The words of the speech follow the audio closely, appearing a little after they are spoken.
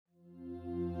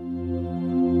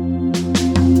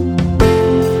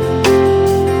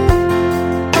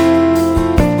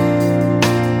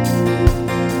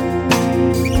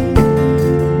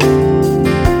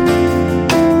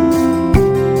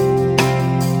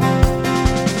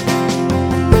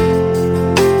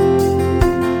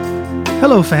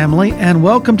Hello, family, and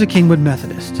welcome to Kingwood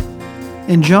Methodist.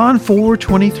 In John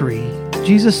 4:23,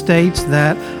 Jesus states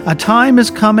that a time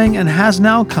is coming and has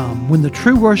now come when the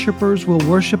true worshipers will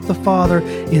worship the Father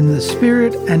in the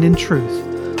Spirit and in truth,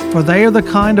 for they are the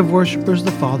kind of worshipers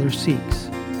the Father seeks.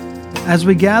 As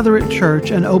we gather at church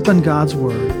and open God's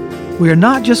Word, we are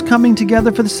not just coming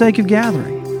together for the sake of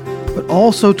gathering, but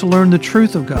also to learn the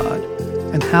truth of God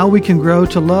and how we can grow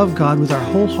to love God with our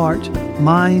whole heart,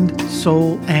 mind,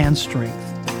 soul, and strength.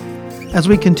 As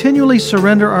we continually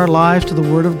surrender our lives to the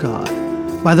Word of God,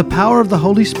 by the power of the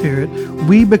Holy Spirit,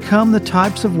 we become the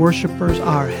types of worshipers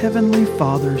our Heavenly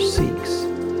Father seeks.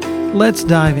 Let's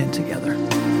dive in together.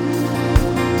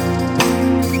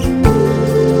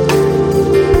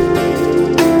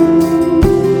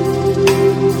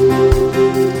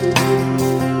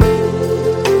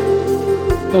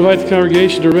 I invite the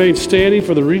congregation to remain standing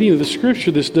for the reading of the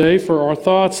Scripture this day. For our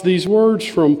thoughts, these words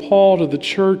from Paul to the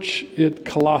church at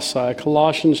Colossae,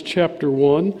 Colossians chapter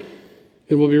 1,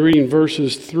 and we'll be reading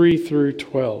verses 3 through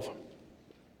 12.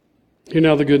 Hear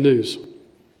now the good news.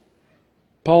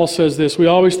 Paul says this: "We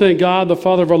always thank God, the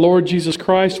Father of our Lord Jesus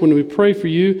Christ, when we pray for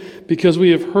you, because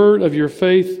we have heard of your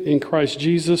faith in Christ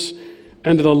Jesus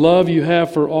and of the love you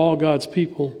have for all God's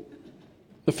people.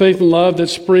 The faith and love that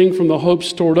spring from the hope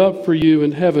stored up for you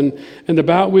in heaven, and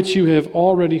about which you have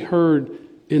already heard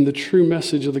in the true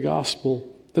message of the gospel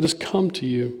that has come to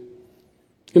you.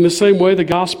 In the same way, the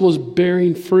gospel is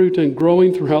bearing fruit and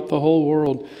growing throughout the whole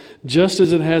world, just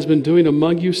as it has been doing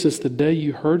among you since the day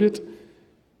you heard it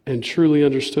and truly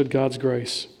understood God's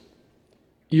grace.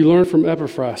 You learned from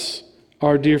Epaphras,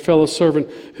 our dear fellow servant,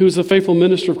 who is a faithful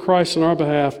minister of Christ on our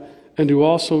behalf, and who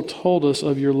also told us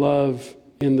of your love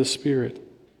in the Spirit.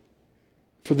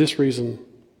 For this reason,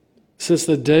 since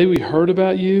the day we heard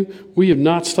about you, we have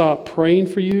not stopped praying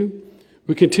for you.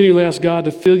 We continually ask God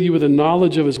to fill you with the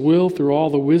knowledge of His will through all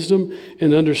the wisdom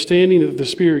and understanding that the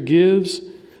Spirit gives,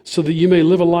 so that you may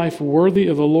live a life worthy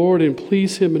of the Lord and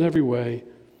please Him in every way,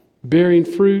 bearing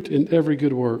fruit in every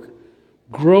good work,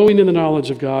 growing in the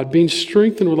knowledge of God, being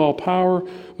strengthened with all power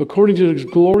according to His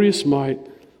glorious might,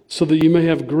 so that you may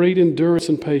have great endurance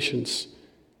and patience,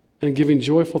 and giving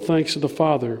joyful thanks to the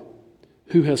Father,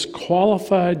 who has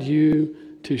qualified you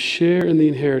to share in the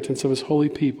inheritance of His holy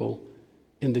people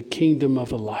in the kingdom of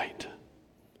the light."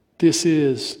 This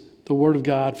is the word of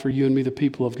God for you and me, the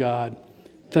people of God.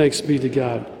 Thanks be to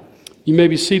God. You may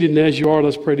be seated, and as you are,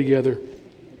 let's pray together.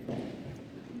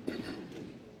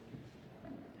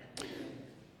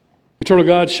 Eternal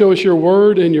God, show us your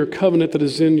word and your covenant that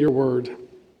is in your word,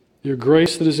 your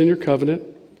grace that is in your covenant,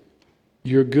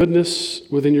 your goodness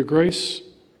within your grace,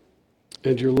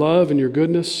 and your love and your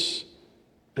goodness,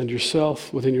 and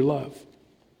yourself within your love.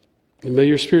 And may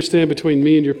your Spirit stand between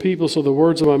me and your people, so the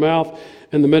words of my mouth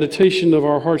and the meditation of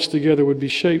our hearts together would be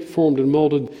shaped, formed, and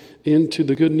molded into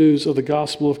the good news of the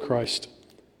gospel of Christ,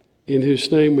 in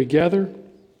whose name we gather,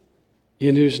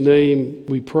 in whose name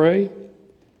we pray,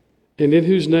 and in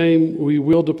whose name we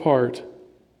will depart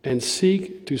and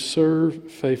seek to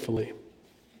serve faithfully.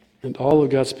 And all of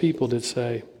God's people did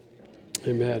say,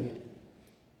 amen.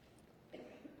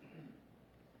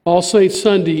 All Saints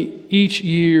Sunday each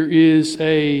year is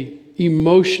an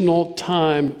emotional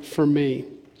time for me.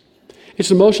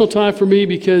 It's an emotional time for me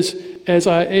because as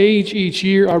I age each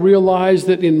year, I realize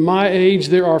that in my age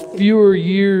there are fewer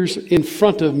years in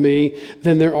front of me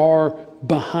than there are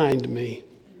behind me.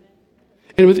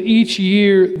 And with each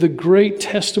year, the great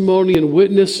testimony and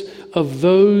witness of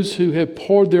those who have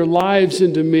poured their lives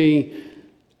into me,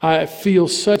 I feel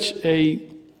such a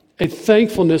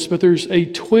thankfulness, but there's a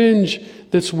twinge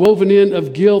that's woven in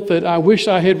of guilt that I wish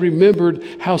I had remembered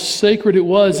how sacred it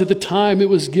was at the time it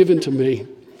was given to me.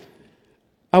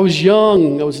 I was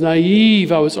young, I was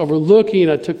naive, I was overlooking,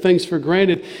 I took things for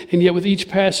granted, and yet with each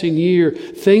passing year,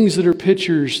 things that are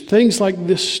pictures, things like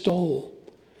this stole,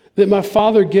 that my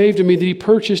father gave to me, that he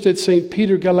purchased at St.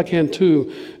 Peter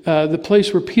Gallicantu, the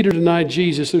place where Peter denied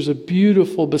Jesus. There's a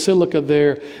beautiful basilica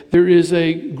there. There is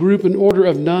a group and order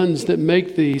of nuns that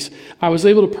make these. I was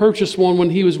able to purchase one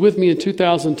when he was with me in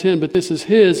 2010, but this is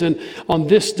his. And on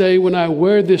this day, when I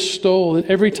wear this stole, and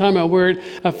every time I wear it,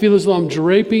 I feel as though I'm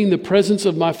draping the presence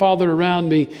of my Father around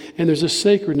me, and there's a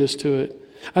sacredness to it.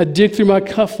 I dig through my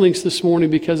cufflinks this morning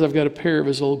because I've got a pair of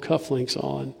his old cufflinks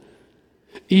on.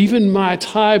 Even my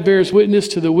tie bears witness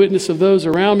to the witness of those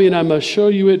around me, and I must show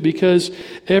you it because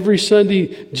every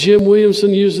Sunday, Jim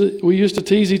Williamson we used to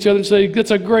tease each other and say,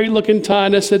 "That's a great-looking tie."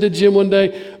 And I said to Jim one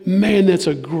day, "Man, that's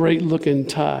a great-looking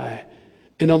tie."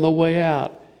 And on the way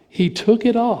out, he took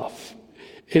it off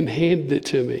and handed it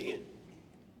to me.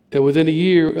 And within a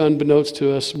year, unbeknownst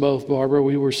to us both, Barbara,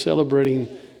 we were celebrating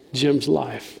Jim's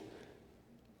life.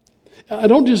 I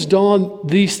don't just don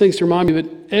these things to remind me,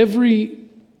 but every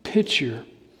picture,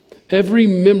 every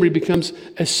memory becomes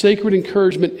a sacred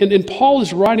encouragement. And Paul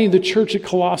is writing the church at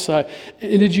Colossae.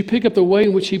 And did you pick up the way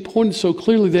in which he pointed so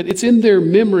clearly that it's in their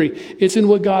memory, it's in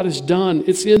what God has done,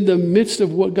 it's in the midst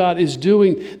of what God is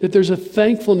doing, that there's a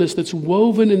thankfulness that's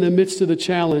woven in the midst of the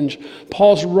challenge.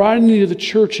 Paul's writing to the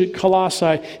church at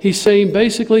Colossae. He's saying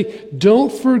basically,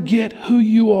 don't forget who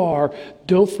you are.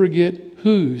 Don't forget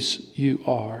whose you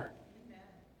are.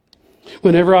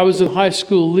 Whenever I was in high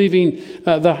school leaving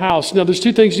the house. Now, there's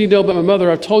two things you need to know about my mother.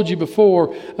 I've told you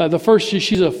before. The first is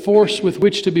she's a force with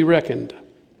which to be reckoned.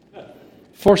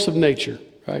 Force of nature,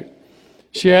 right?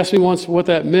 She asked me once what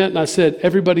that meant, and I said,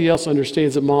 everybody else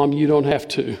understands it, Mom. You don't have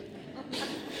to.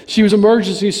 She was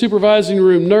emergency supervising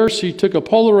room nurse. She took a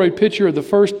Polaroid picture of the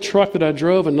first truck that I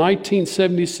drove, a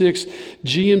 1976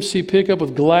 GMC pickup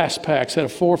with glass packs at a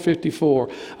 454.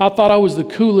 I thought I was the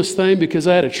coolest thing because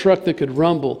I had a truck that could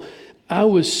rumble. I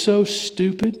was so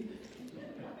stupid.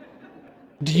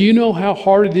 Do you know how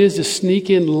hard it is to sneak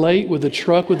in late with a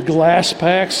truck with glass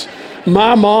packs?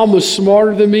 My mom was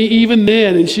smarter than me even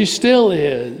then, and she still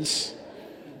is.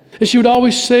 And she would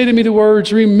always say to me the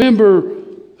words, remember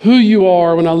who you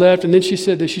are, when I left. And then she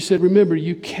said this, she said, remember,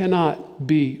 you cannot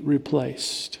be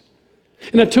replaced.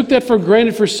 And I took that for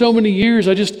granted for so many years.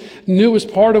 I just knew it was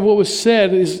part of what was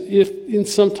said. And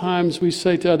sometimes we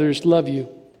say to others, love you,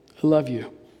 I love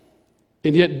you.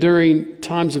 And yet during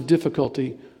times of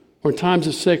difficulty or times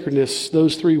of sacredness,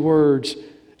 those three words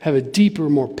have a deeper,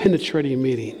 more penetrating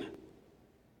meaning.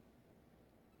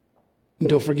 And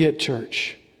don't forget,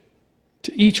 church,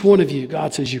 to each one of you,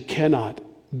 God says you cannot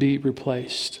be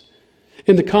replaced.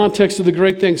 In the context of the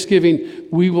Great Thanksgiving,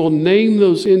 we will name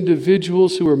those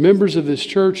individuals who are members of this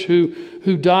church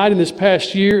who died in this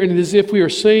past year, and it is as if we are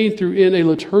saying through in a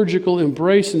liturgical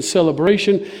embrace and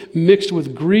celebration mixed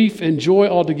with grief and joy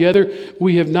altogether,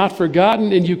 we have not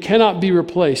forgotten and you cannot be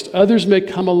replaced. Others may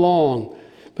come along,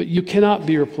 but you cannot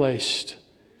be replaced.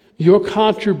 Your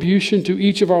contribution to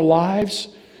each of our lives,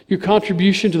 your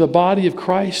contribution to the body of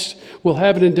Christ will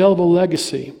have an indelible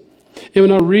legacy. And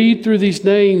when I read through these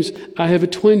names, I have a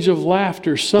twinge of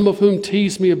laughter, some of whom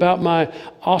tease me about my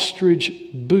ostrich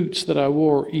boots that I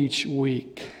wore each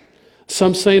week.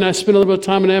 Some saying I spent a little bit of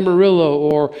time in Amarillo,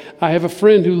 or I have a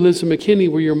friend who lives in McKinney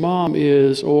where your mom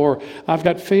is, or I've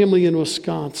got family in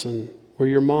Wisconsin where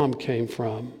your mom came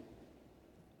from.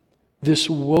 This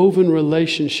woven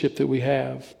relationship that we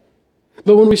have.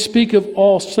 But when we speak of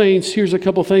all saints, here's a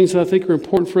couple things that I think are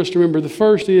important for us to remember. The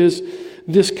first is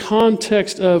this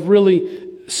context of really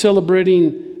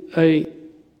celebrating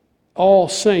all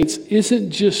saints isn't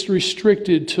just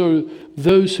restricted to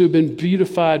those who have been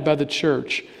beautified by the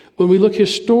church. When we look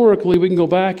historically, we can go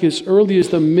back as early as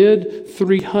the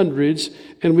mid-300s,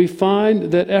 and we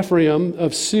find that Ephraim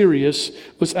of Sirius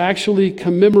was actually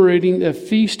commemorating a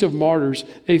feast of martyrs,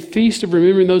 a feast of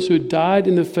remembering those who had died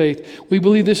in the faith. We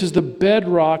believe this is the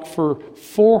bedrock for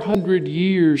 400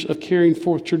 years of carrying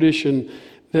forth tradition,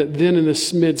 that then in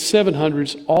the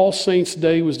mid-700s, All Saints'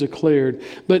 Day was declared.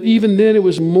 But even then, it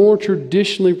was more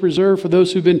traditionally preserved for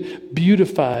those who've been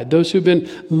beautified, those who've been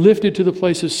lifted to the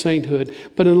place of sainthood.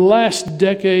 But in the last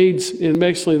decades, and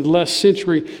actually the last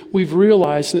century, we've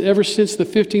realized that ever since the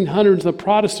 1500s, the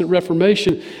Protestant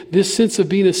Reformation, this sense of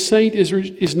being a saint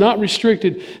is not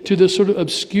restricted to the sort of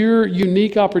obscure,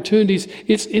 unique opportunities.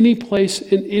 It's any place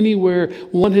and anywhere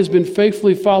one has been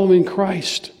faithfully following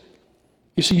Christ.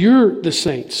 You see, you're the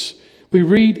saints. We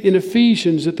read in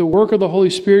Ephesians that the work of the Holy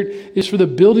Spirit is for the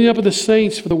building up of the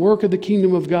saints, for the work of the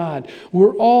kingdom of God.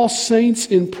 We're all saints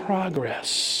in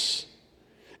progress.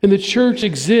 And the church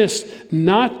exists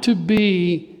not to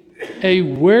be a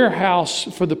warehouse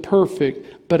for the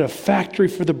perfect, but a factory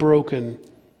for the broken.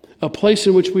 A place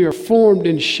in which we are formed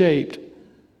and shaped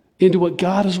into what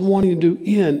God is wanting to do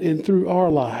in and through our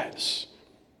lives.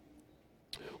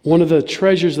 One of the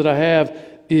treasures that I have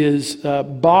is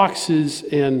boxes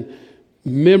and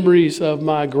memories of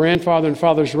my grandfather and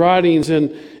father's writings.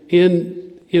 And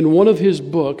in one of his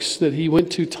books that he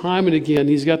went to time and again,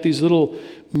 he's got these little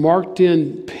marked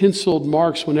in penciled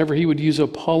marks whenever he would use a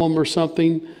poem or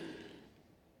something.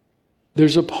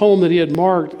 There's a poem that he had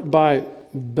marked by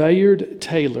Bayard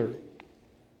Taylor.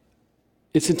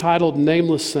 It's entitled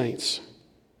Nameless Saints.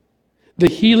 The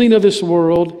healing of this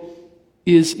world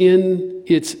is in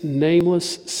its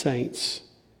nameless saints.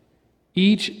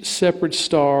 Each separate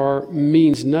star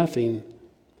means nothing,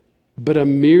 but a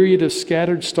myriad of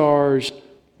scattered stars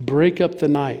break up the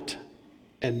night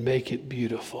and make it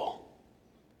beautiful.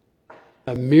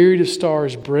 A myriad of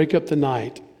stars break up the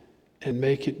night and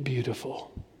make it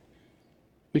beautiful.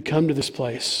 we come to this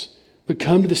place. We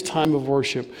come to this time of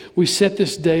worship. We set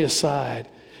this day aside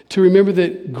to remember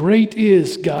that great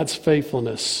is God's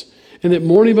faithfulness, and that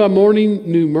morning by morning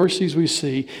new mercies we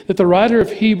see, that the writer of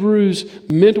Hebrews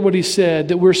meant what he said,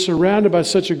 that we're surrounded by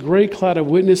such a great cloud of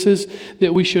witnesses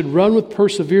that we should run with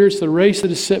perseverance the race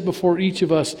that is set before each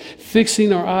of us,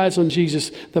 fixing our eyes on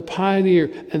Jesus, the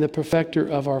pioneer and the perfecter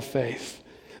of our faith.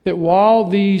 That while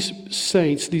these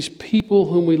saints, these people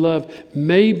whom we love,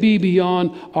 may be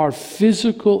beyond our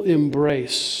physical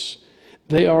embrace,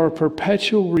 they are a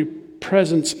perpetual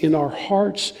presence in our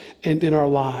hearts and in our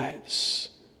lives.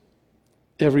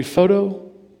 Every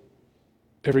photo,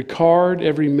 every card,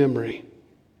 every memory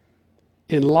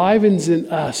enlivens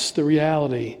in us the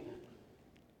reality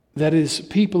that as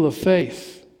people of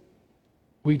faith,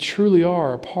 we truly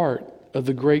are a part of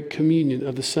the great communion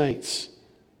of the saints.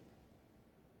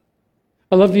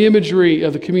 I love the imagery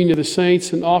of the communion of the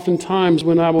saints, and oftentimes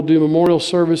when I will do memorial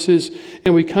services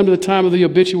and we come to the time of the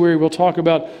obituary, we'll talk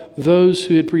about those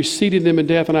who had preceded them in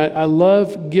death, and I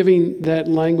love giving that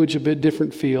language a bit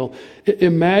different feel.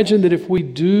 Imagine that if we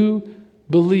do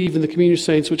believe in the communion of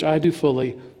saints, which I do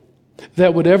fully,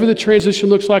 that whatever the transition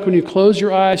looks like when you close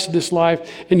your eyes to this life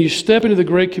and you step into the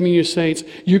great communion of saints,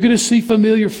 you're going to see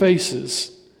familiar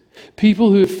faces.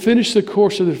 People who have finished the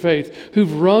course of their faith,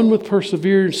 who've run with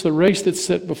perseverance the race that's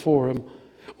set before them.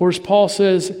 Or as Paul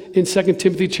says in 2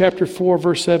 Timothy chapter 4,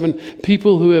 verse 7,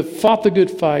 people who have fought the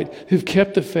good fight, who've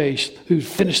kept the faith, who've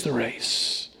finished the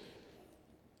race.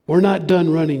 We're not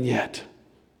done running yet.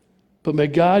 But may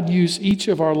God use each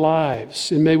of our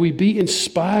lives, and may we be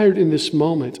inspired in this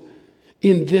moment,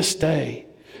 in this day,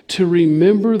 to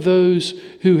remember those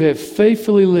who have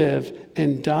faithfully lived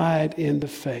and died in the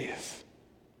faith.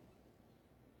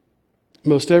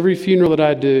 Most every funeral that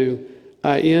I do,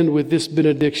 I end with this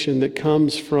benediction that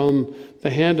comes from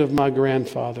the hand of my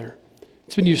grandfather.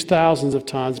 It's been used thousands of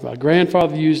times. My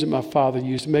grandfather used it, my father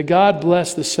used it. May God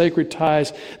bless the sacred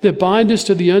ties that bind us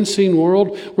to the unseen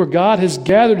world where God has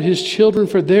gathered his children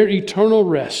for their eternal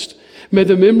rest. May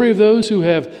the memory of those who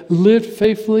have lived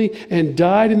faithfully and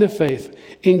died in the faith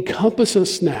encompass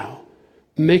us now,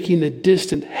 making the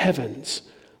distant heavens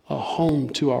a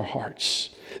home to our hearts.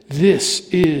 This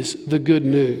is the good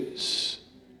news.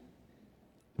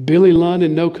 Billy Lund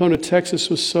in Nocona, Texas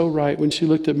was so right when she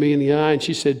looked at me in the eye and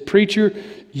she said, "Preacher,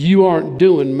 you aren't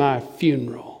doing my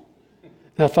funeral."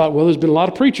 And I thought, well, there's been a lot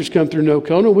of preachers come through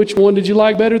Nocona. Which one did you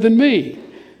like better than me?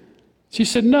 She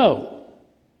said, "No,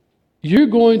 you're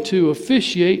going to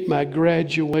officiate my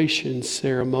graduation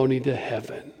ceremony to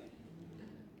heaven."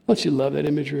 Don't you love that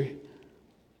imagery?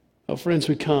 Oh, friends,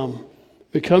 we come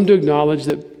to acknowledge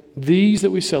that these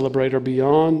that we celebrate are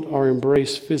beyond our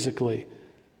embrace physically,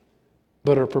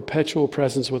 but are perpetual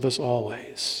presence with us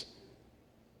always.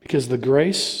 Because the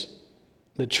grace,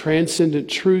 the transcendent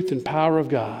truth and power of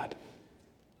God,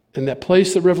 and that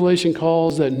place that Revelation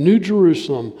calls that New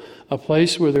Jerusalem, a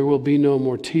place where there will be no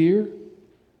more tear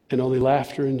and only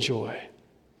laughter and joy.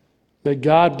 May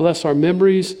God bless our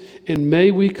memories, and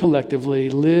may we collectively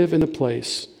live in a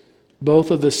place both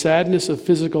of the sadness of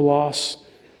physical loss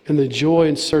and the joy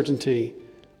and certainty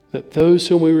that those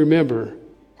whom we remember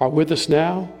are with us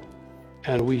now,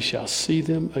 and we shall see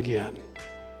them again.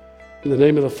 In the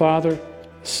name of the Father,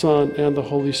 Son, and the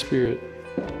Holy Spirit,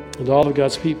 and all of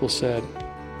God's people said,